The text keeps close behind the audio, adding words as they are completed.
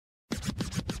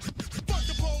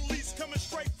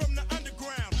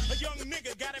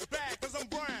nigga got it bad cause I'm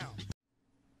brown.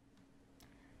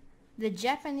 The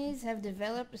Japanese have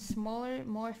developed a smaller,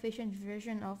 more efficient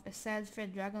version of a sad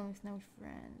fat dragon with no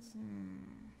friends.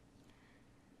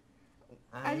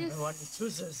 I'm the one who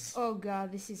chooses. Oh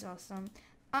god, this is awesome.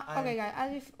 Okay guys, I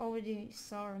don't already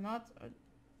saw or not.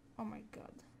 Oh my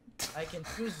god. I can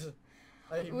choose.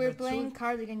 We're playing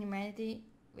Cards Aginst Humanity,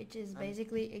 which is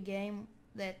basically a game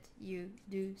that you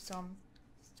do some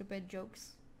stupid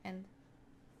jokes and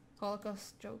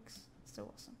Holocaust jokes.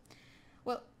 So awesome.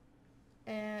 Well,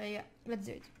 yeah, let's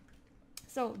do it.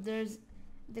 So there's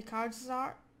the cards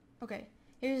are okay.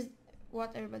 Here's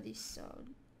what everybody saw.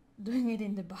 Doing it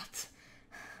in the butt.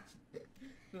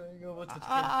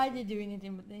 I did doing it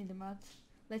in the butt.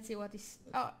 Let's see what is.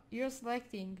 Oh, you're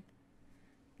selecting.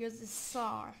 Here's the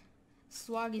SAR.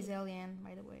 Swag is alien,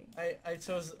 by the way. I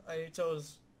chose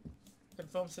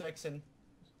confirm selection.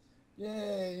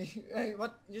 Yay! Hey,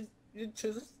 what you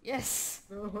chose? Yes.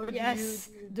 What Yes.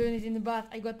 Doing it in the butt.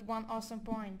 I got one awesome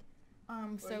point.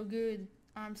 I'm so good.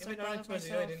 I'm so proud of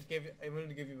myself. I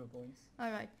wouldn't give you the points.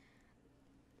 All right.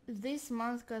 This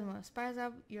month, Cosmo, spice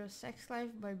up your sex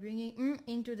life by bringing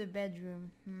into the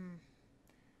bedroom.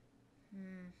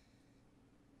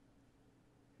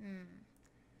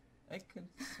 I can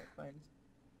find.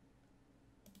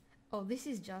 Oh, this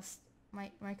is just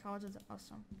my cards are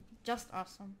awesome. Just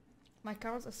awesome. My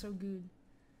cards are so good.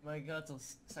 My god, it'll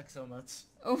suck so much.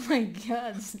 Oh my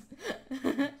god.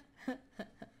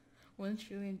 $1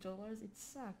 trillion? It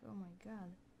sucks. Oh my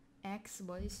god. Axe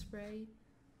body spray.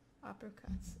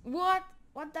 Uppercuts. What?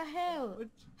 What the hell?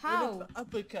 How?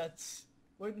 Uppercuts.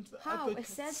 How? A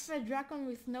sad fat dragon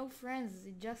with no friends.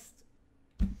 It just...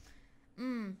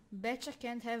 Betcha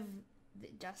can't have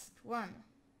just one.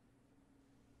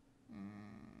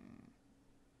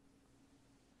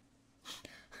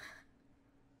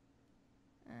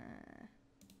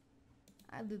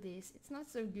 I'll do this. It's not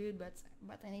so good, but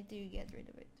I need to get rid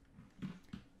of it.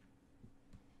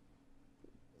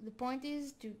 The point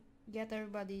is to get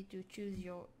everybody to choose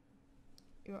your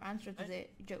answer to the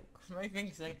joke. My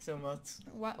things like so much.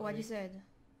 What you said?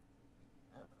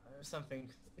 Something.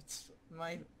 It's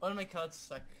all my cards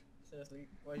suck. Seriously.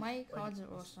 My cards are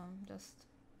awesome. Just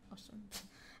awesome.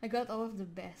 I got all of the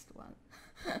best one.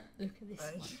 Look at this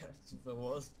one. Got the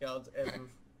worst cards ever.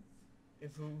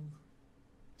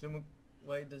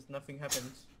 Why does nothing happen?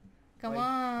 Come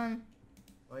on.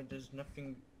 Why does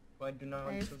nothing? Why do not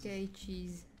AFK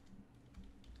cheese.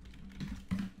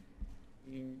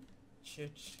 You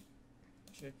should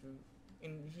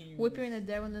Whip you in a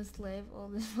devil and slave. All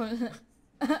this for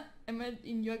I'm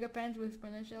in yoga pants with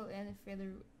ponytail and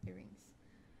feather earrings.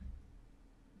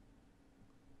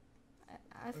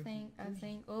 I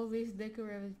think all these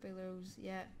decorative pillows.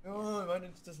 Yeah. Oh, why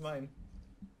didn't you choose mine?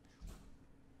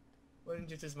 Why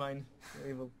didn't you choose mine? You're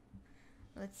evil.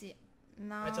 Let's see.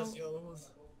 Now. I chose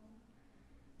yours.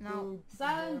 Now, Ooh,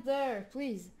 silent there,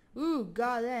 please. Ooh,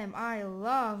 goddamn! I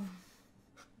love.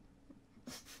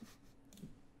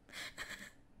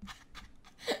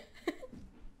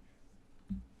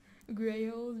 Grey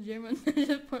holes, German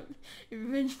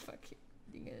revenge fucking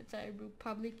a terrible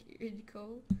public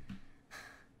ridicule.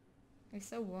 I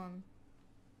saw one.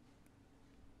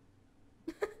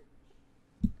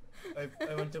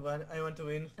 I want to win. I want to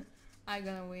win. I'm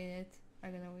gonna win it.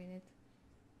 I'm gonna win it.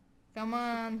 Come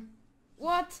on.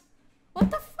 What? What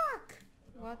the fuck?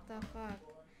 What the fuck?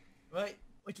 Why?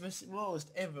 Which was worst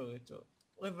ever?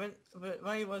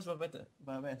 Why was the better?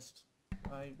 The best?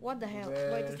 Why What the hell?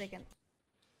 best? Wait a second.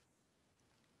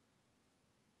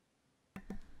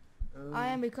 I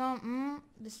am become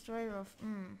destroyer of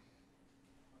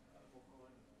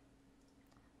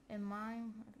Am I?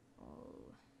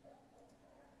 Oh.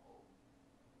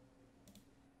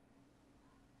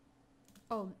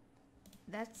 Oh,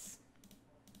 that's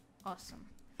awesome.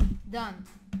 Done.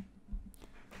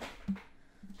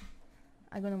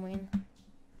 I'm gonna win.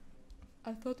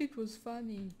 I thought it was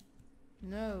funny.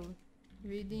 No,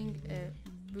 reading a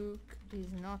book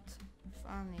is not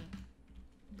funny,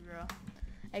 bro.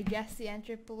 I guess the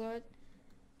anthropologist.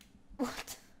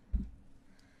 What?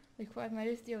 The quiet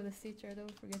majesty of the sea turtle,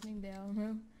 forgetting the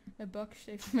Alamo, a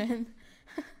box-shaped man.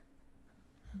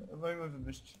 Why was the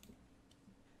best?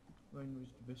 Why was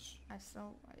the best? I'm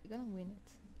gonna win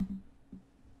it.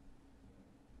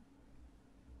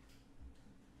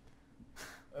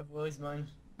 Where is mine?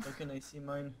 How can I see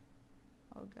mine?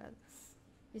 Oh god,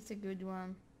 it's a good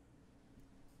one.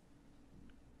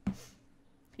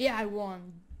 Yeah, I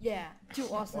won. Yeah, 2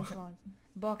 awesome ones.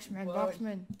 Boxman,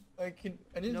 Boxman. I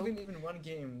didn't win even one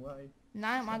game. Why?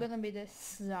 Now I'm gonna be the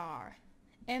czar.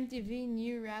 MTV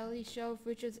new reality show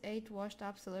features 8 washed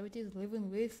up celebrities living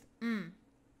with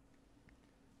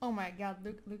Oh my god,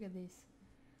 look at this.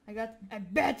 I got a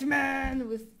Batman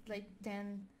with like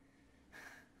 10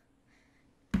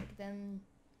 like 10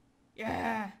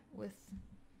 yeah with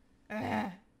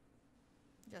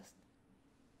just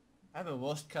I have a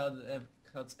worst cards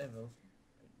ever.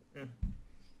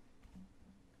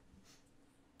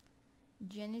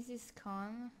 Genesis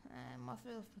Con,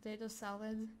 mouthful of potato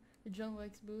salad, the John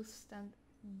Wick's boost, and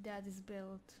that is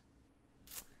built.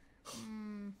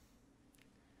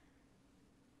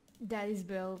 That is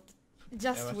built. It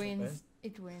just what's the wins. best?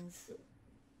 It wins.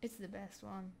 It's the best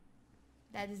one.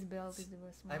 That is built is the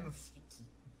best one.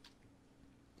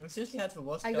 I'm seriously had for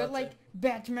worst I cards got like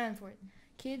Batman for it.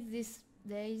 Kids these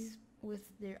days with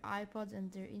their iPods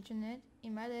and their internet,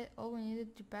 in my day all we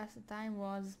needed to pass the time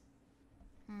was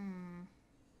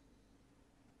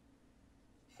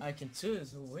I can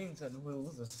choose who wins and who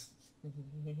loses.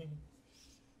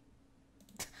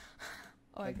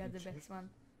 oh, I got the best one.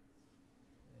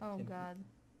 Oh god,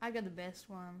 I got the best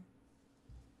one.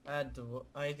 I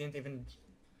didn't even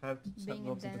have Being a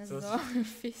some the dinosaur,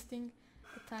 first. fisting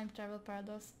a time travel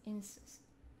paradox in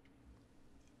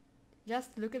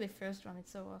just look at the first one,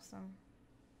 it's so awesome.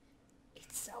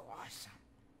 It's so awesome.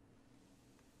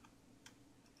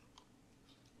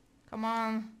 Come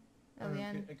on,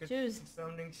 Alien, choose.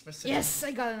 Yes,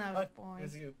 I got another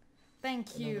point. You.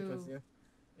 Thank No, you. because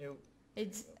you.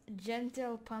 It's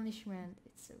gentle punishment.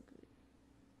 It's so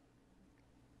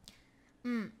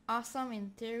good. Awesome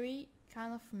in theory,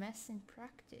 kind of mess in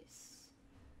practice.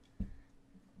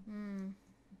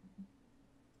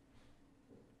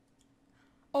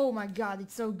 Oh my god,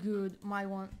 it's so good. My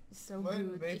one is so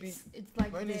good. Baby, it's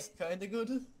like mine is kinda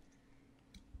good.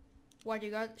 What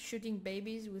you got? Shooting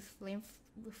babies with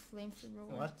flamethrower.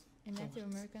 What? A Native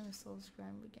American who solves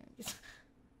crime again.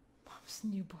 Mom's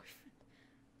new boyfriend.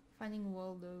 Finding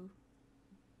Waldo.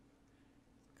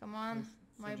 Come on,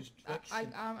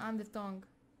 I'm the tongue.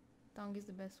 Tongue is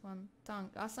the best one. Tongue,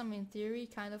 awesome in theory,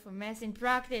 kind of a mess in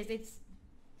practice. It's.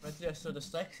 But yeah, so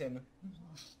distraction.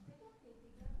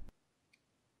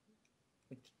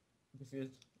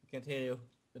 Confused. I can't hear you.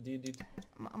 What do you do?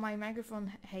 My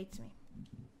microphone hates me.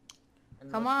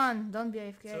 And Come on, don't be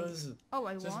AFK. Oh,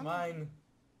 I Just won. mine.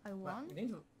 I won.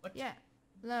 What? Yeah.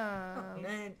 No. Oh,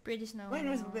 man. Pretty snow. Mine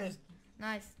was the best.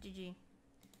 Nice, GG.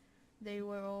 They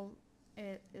were all.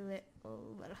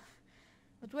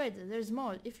 But wait, there's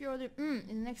more. If you order in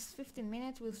the next 15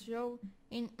 minutes, we'll show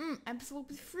in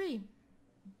absolutely free.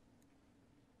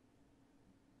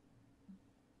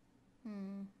 I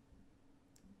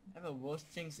have the worst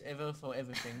things ever for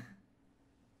everything.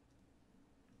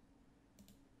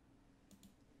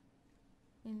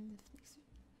 In the next.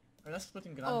 I'm just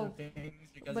putting random things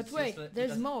because But it's wait, useless,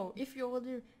 there's more. If you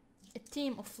order a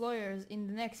team of lawyers in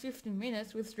the next 15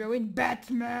 minutes, we'll throw in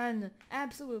Batman.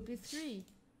 Absolutely free.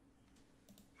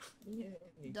 Yay.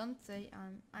 Don't say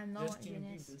I'm not a Justin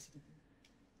genius. Bieber.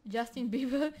 Justin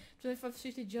Bieber,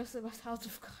 2550 just about House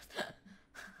of Cards.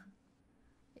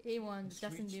 He won, the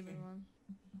Justin Switch Bieber me. one.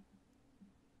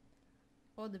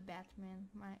 Or the Batman.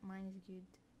 Mine is good.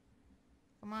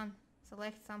 Come on,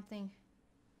 select something.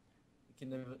 You can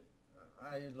never.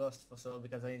 I lost for sure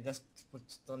because I just put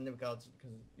random cards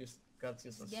because cards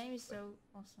This useless. game is so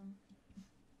awesome.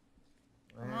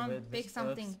 I Come have on, read pick this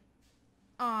something. cards.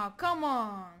 Oh, come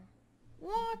on!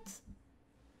 What?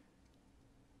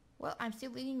 Well, I'm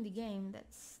still leading the game.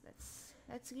 That's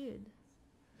good.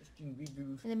 Justin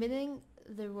Bieber. In the beginning,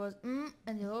 there was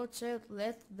and the Lord said,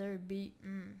 "Let there be."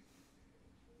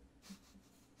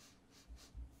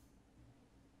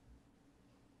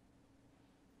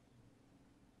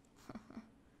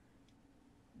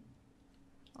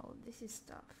 Oh, this is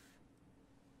tough.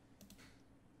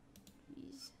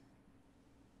 Please.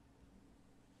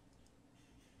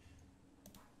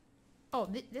 Oh,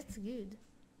 that's good.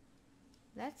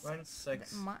 That's Mine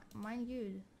sucks. mine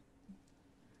good.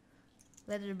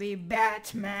 Let there be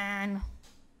Batman.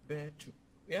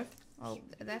 Yeah. Oh,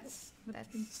 that's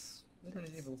Batman is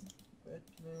evil.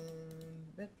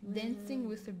 Batman. dancing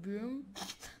with a broom.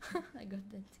 I got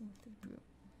dancing with a broom.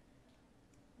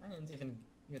 I didn't even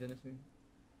get anything.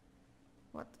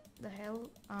 What the hell?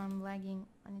 I'm lagging.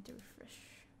 I need to refresh.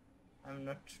 I'm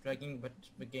not dragging, but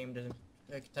the game doesn't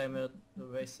like timer the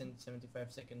race in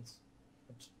 75 seconds.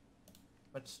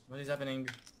 What is happening?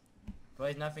 Why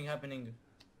is nothing happening?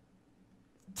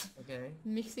 Okay.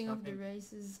 Mixing of the Nothing.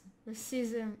 races.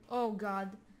 Racism. Oh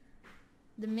god.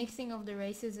 The mixing of the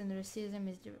races and racism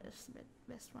is the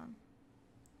best one.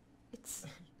 It's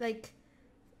like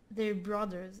they're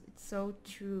brothers. It's so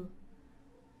true.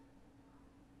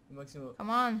 Maximum. Come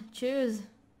on, choose.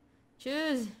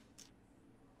 Choose.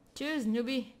 Choose,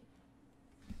 newbie.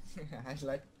 I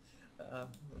like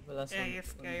the last one.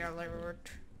 AFK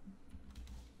alert.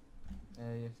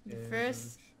 AFK The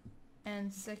first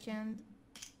and second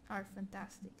are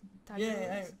fantastic.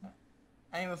 Yeah,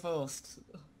 I'm a first.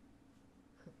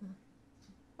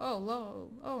 Oh low.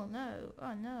 Oh no.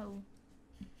 Oh no.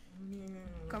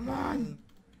 Come on.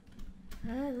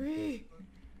 Hurry.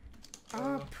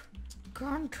 Up.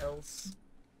 Can't. Else.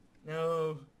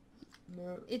 No.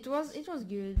 No. It was good. It was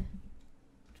good.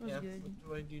 What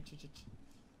do I do to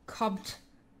Cobbed.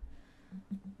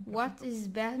 What is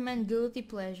Batman guilty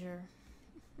pleasure?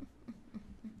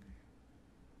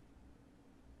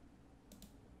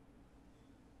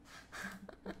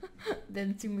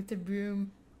 Dancing with the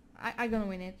broom. I gonna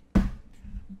win it.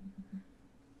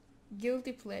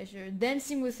 Guilty pleasure.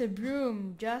 Dancing with a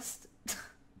broom. Just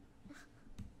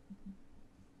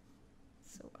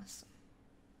so awesome.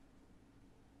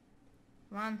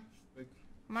 Come on.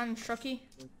 Come on, Shocky.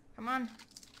 Come on.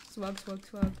 Swag, swag,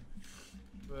 swag.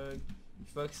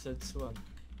 Fuck said swag.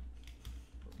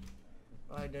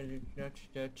 I did not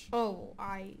touch. Oh,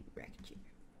 I wrecked you.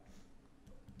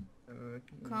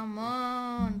 Come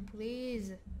on,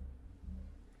 please.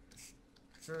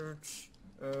 Church.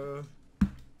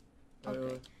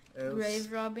 Okay.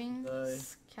 Grave robbing,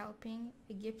 scalping,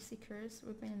 a gypsy curse,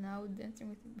 whipping out, dancing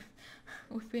with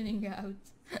whipping out.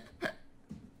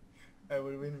 I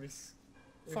will win this.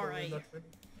 4A.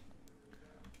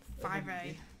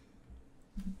 5A.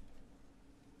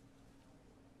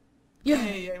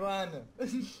 Yay, I won!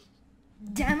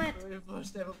 Damn it! For the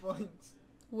first ever points.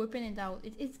 Whipping it out.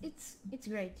 It's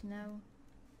great, you know.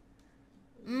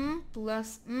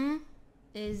 Plus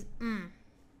is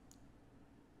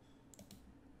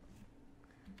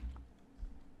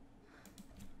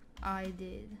I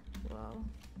did well.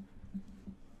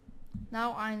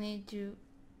 Now I need to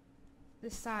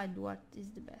decide what is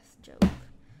the best joke.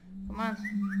 Come on.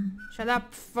 Shut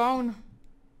up, phone.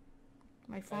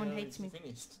 My phone hates me.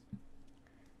 Finished.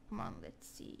 Come on, let's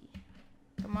see.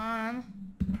 Come on.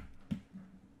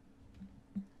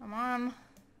 Come on.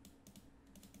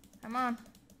 Come on.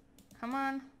 Come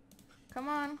on. Come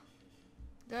on.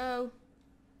 Go.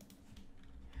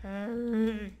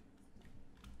 Hurry.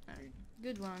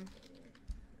 Good one.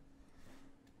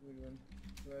 Good one.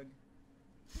 Drug.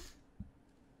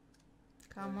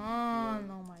 Come on.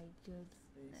 Oh my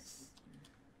goodness.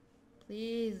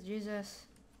 Please, Jesus.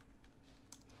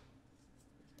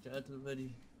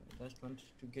 Already. Last one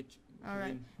to get.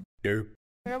 Alright. Nope.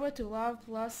 Robot to love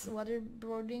plus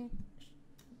waterboarding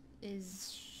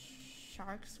is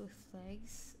sharks with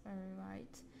legs.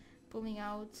 Alright. Pulling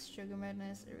out sugar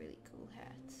madness, a really cool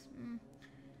hat.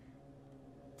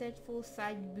 Tateful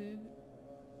side boob.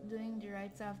 Doing the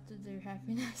right stuff to their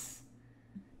happiness.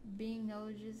 Being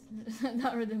knowledges.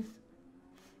 Not rhythm.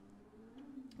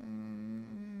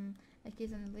 A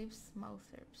kiss on the lips, mouth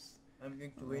herbs. I'm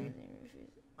going to win.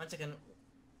 1 second.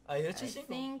 Are you I choosing?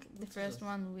 think the first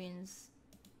one wins.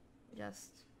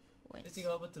 Just wins. Let's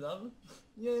go over to love.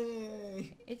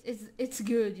 Yay! It's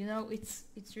good, you know. It's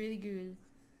really good.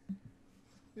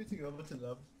 Let's go over to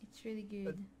love. It's really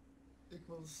good.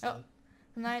 Equals. Oh,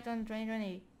 tonight on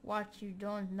 2020, what you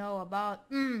don't know about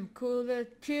cool will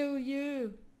kill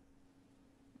you.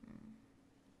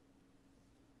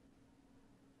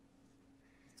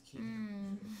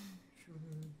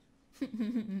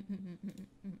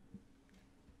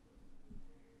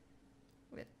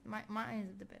 Wait, mine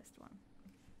is the best one.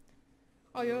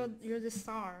 Oh, you're the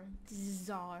star.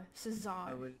 Cesar.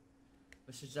 I will.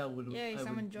 Cesar will. Yay,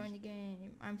 someone joined the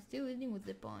game. I'm still leading with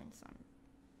the points. I'm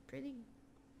pretty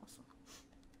awesome.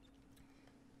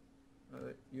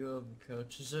 You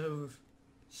have Cesar.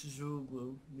 Cesar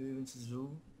will. You even Cesar.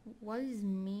 What is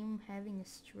meme having a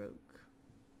stroke?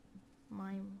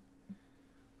 Mime.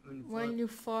 When you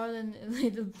fall and a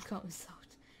little comes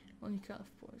out. When you can't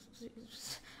afford.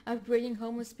 Upgrading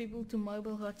homeless people to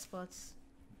mobile hotspots.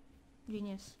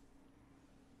 Genius.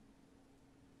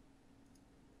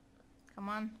 Come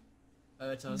on.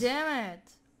 Damn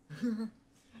it!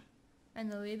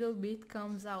 And a little bit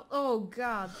comes out. Oh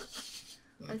god!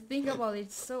 I think about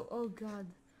it so. Oh god.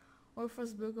 Our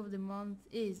first book of the month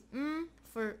is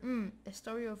for A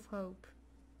Story of Hope.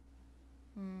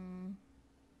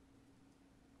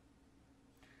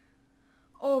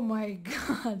 Oh my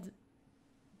god.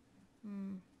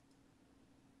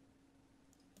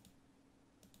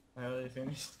 I already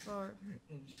finished. For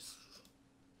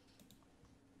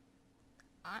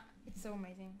it's so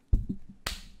amazing.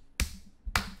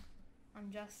 I'm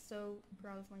just so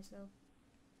proud of myself.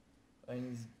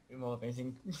 Mine is more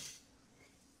amazing.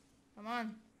 Come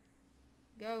on.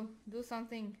 Go. Do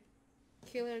something.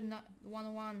 Killer not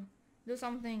 101. Do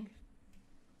something.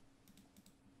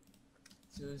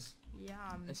 Choose. Yeah,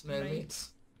 I smell great. meat.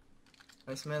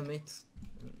 I smell meat.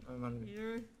 I'm hungry.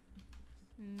 Here.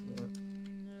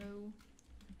 No.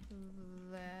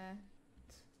 That.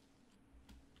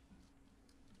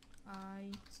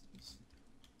 I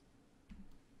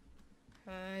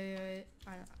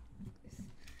don't this.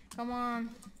 Come on.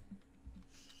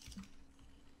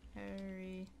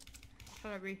 Hurry.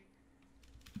 Hurry.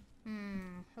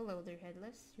 Hello there,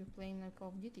 Headless. You're playing Call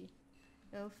of Duty.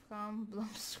 Elfcom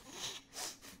Blumps.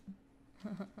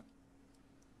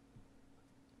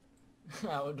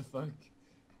 What the fuck?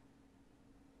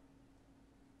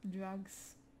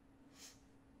 Drugs.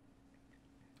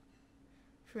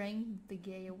 Praying the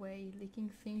gay away, licking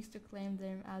things to claim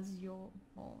them as your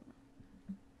own.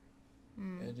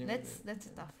 That's a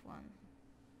tough one.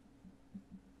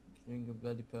 Drink a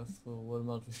bloody path for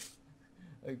Walmart with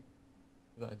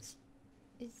drugs.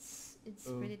 It's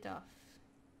pretty tough.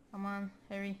 Come on,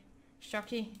 Harry.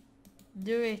 Shocky.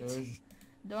 Do it.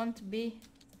 Don't be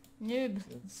noob.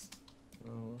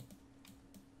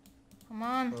 Come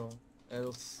on.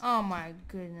 Else. Oh my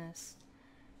goodness.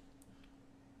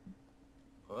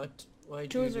 What? Why do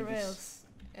Choose you or do this? else.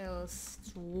 Else.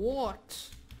 What?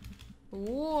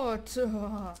 What?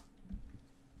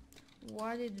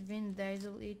 What did Vin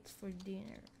Diesel eat for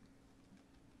dinner?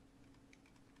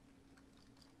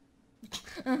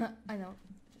 I know.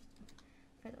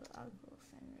 Fetal alcohol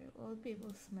center. Old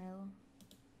people smell.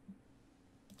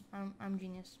 I'm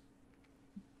genius.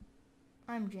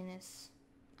 I'm genius.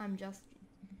 I'm just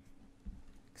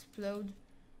explode.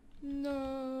 No.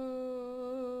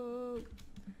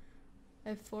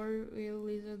 A four-wheel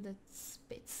lizard that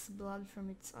spits blood from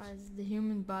its eyes. The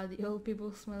human body. All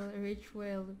people smell a rich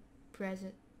well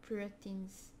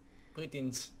preteens.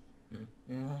 Preteens.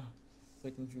 Yeah.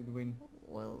 Preteens should win.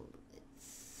 Well,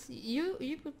 it's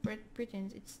you put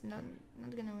preteens. It's not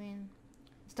gonna win.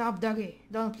 Stop, Dougie.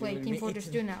 Don't play Team Fortress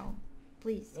 2 now,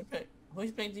 please. Okay. Who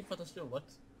is playing Team Fortress 2? What?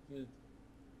 You...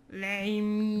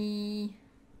 Lame.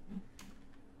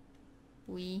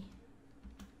 We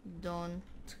don't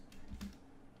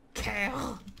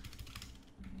care.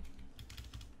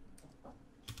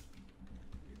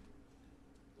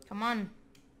 Come on.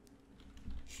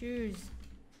 Choose.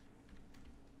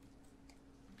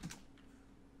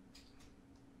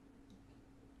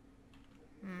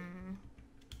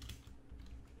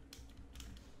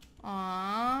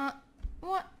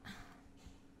 What?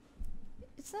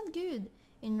 It's not good.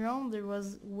 In Rome there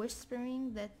was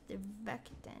whispering that the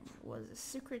Vatican was a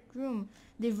secret room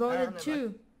devoted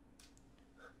to...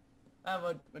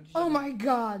 Oh my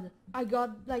god! I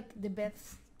got like the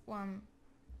best one.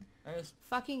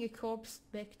 Fucking a corpse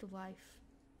back to life.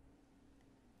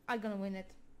 I'm gonna win it.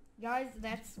 Guys,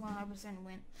 that's 100%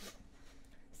 win.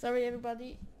 Sorry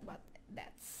everybody, but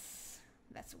that's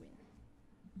a win.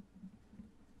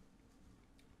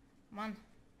 Come on,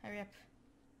 hurry up.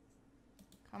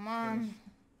 Come on.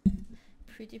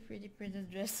 Pretty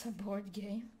dress a board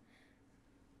game.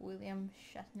 William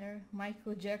Shatner,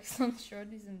 Michael Jackson,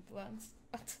 shorties and blondes.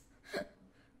 What?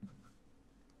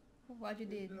 What you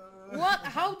did? What?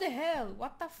 How the hell?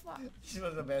 What the fuck? She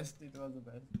was the best. It was the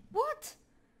best. What?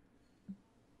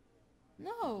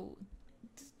 No.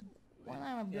 When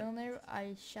I'm a billionaire,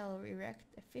 I shall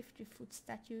erect a 50-foot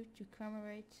statue to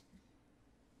commemorate.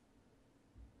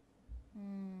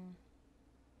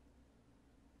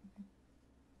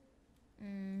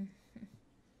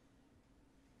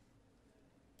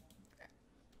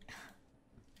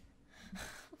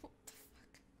 What the fuck?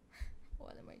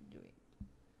 What am I doing?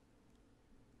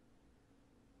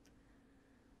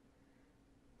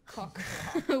 Cock.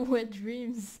 Wet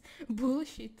dreams.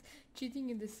 Bullshit. Cheating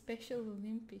in the Special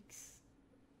Olympics.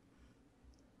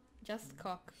 Just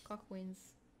cock. Cock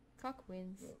wins. Cock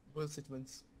wins. Bullshit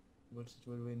wins. Bullshit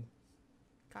will win.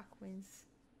 Cock wins.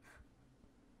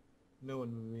 No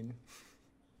one will win.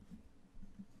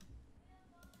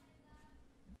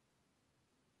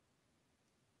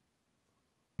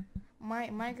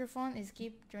 My microphone is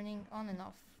keep turning on and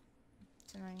off.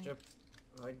 It's annoying. Yep.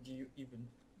 Why do you even?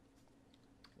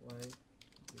 Why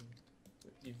do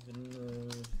you even?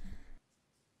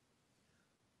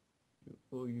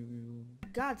 You.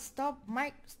 God, stop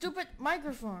my stupid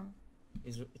microphone.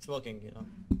 It's working, you know.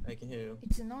 I can hear you.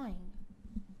 It's annoying.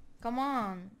 Come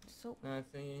on. So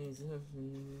Nothing is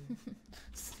happening.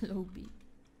 slow B.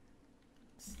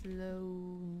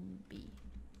 Slow B.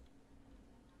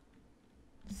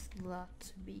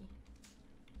 Slut B.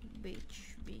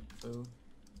 Bitch B. Oh.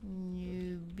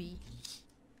 Newbie.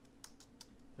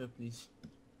 Oh, please.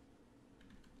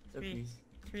 Oh, Three.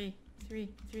 please.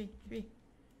 Three.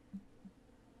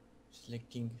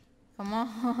 Slicking. Come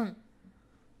on.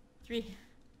 3.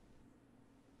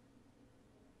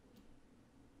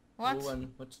 What? Who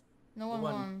won? What? No one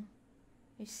won? won.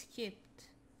 He skipped.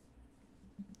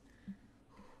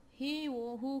 He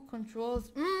who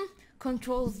controls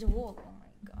controls the wall. Oh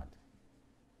my god.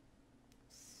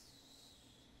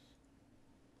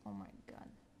 Oh my god.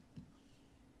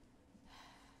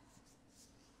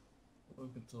 Who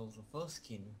controls the first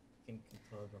skin can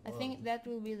control the I world. think that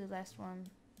will be the last one.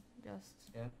 Just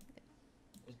Yeah.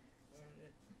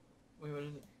 We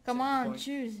will. come set the on, point.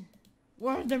 choose.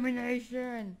 World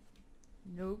domination.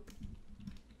 Nope.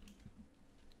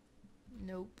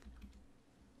 Nope.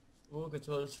 Who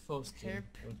controls first skin Herp,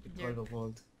 will control derp. the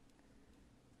world.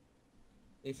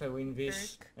 If I win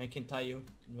this, Erk. I can tie you,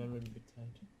 and then we'll be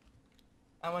tied.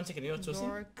 Ah, 1 second, you're choosing?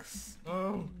 Dorks.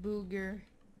 Oh! Booger.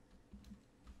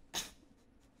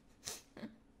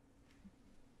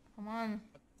 Come on.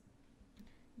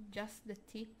 Just the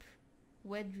tip.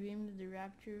 Wet dreams, the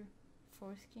rapture,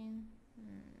 foreskin.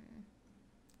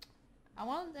 I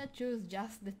want to choose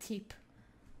just the tip.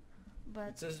 It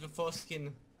But says the first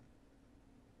skin.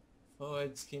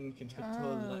 Forward skin can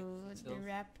control life the itself.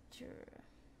 rapture.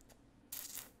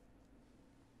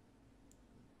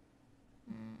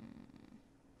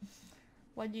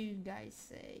 What do you guys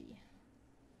say?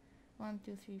 1,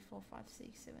 2, 3, 4, 5,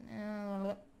 6,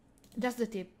 7. Just the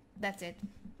tip. That's it.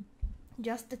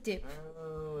 Just the tip.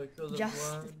 Oh, I could have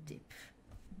Just won. the tip.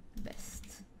 Best.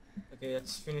 Okay,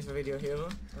 let's finish the video here.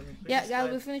 Yeah, guys,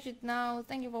 we'll finish it now.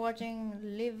 Thank you for watching.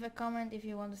 Leave a comment if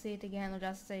you want to see it again, or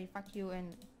just say fuck you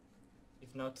and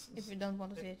If not, if you don't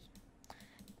want to see it.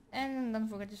 And don't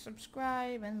forget to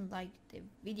subscribe and like the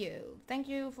video. Thank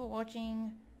you for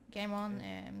watching. Game on.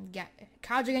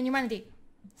 Cards Aginst Humanity.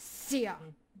 See ya.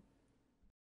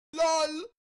 LOL!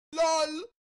 LOL!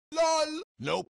 LOL! Nope.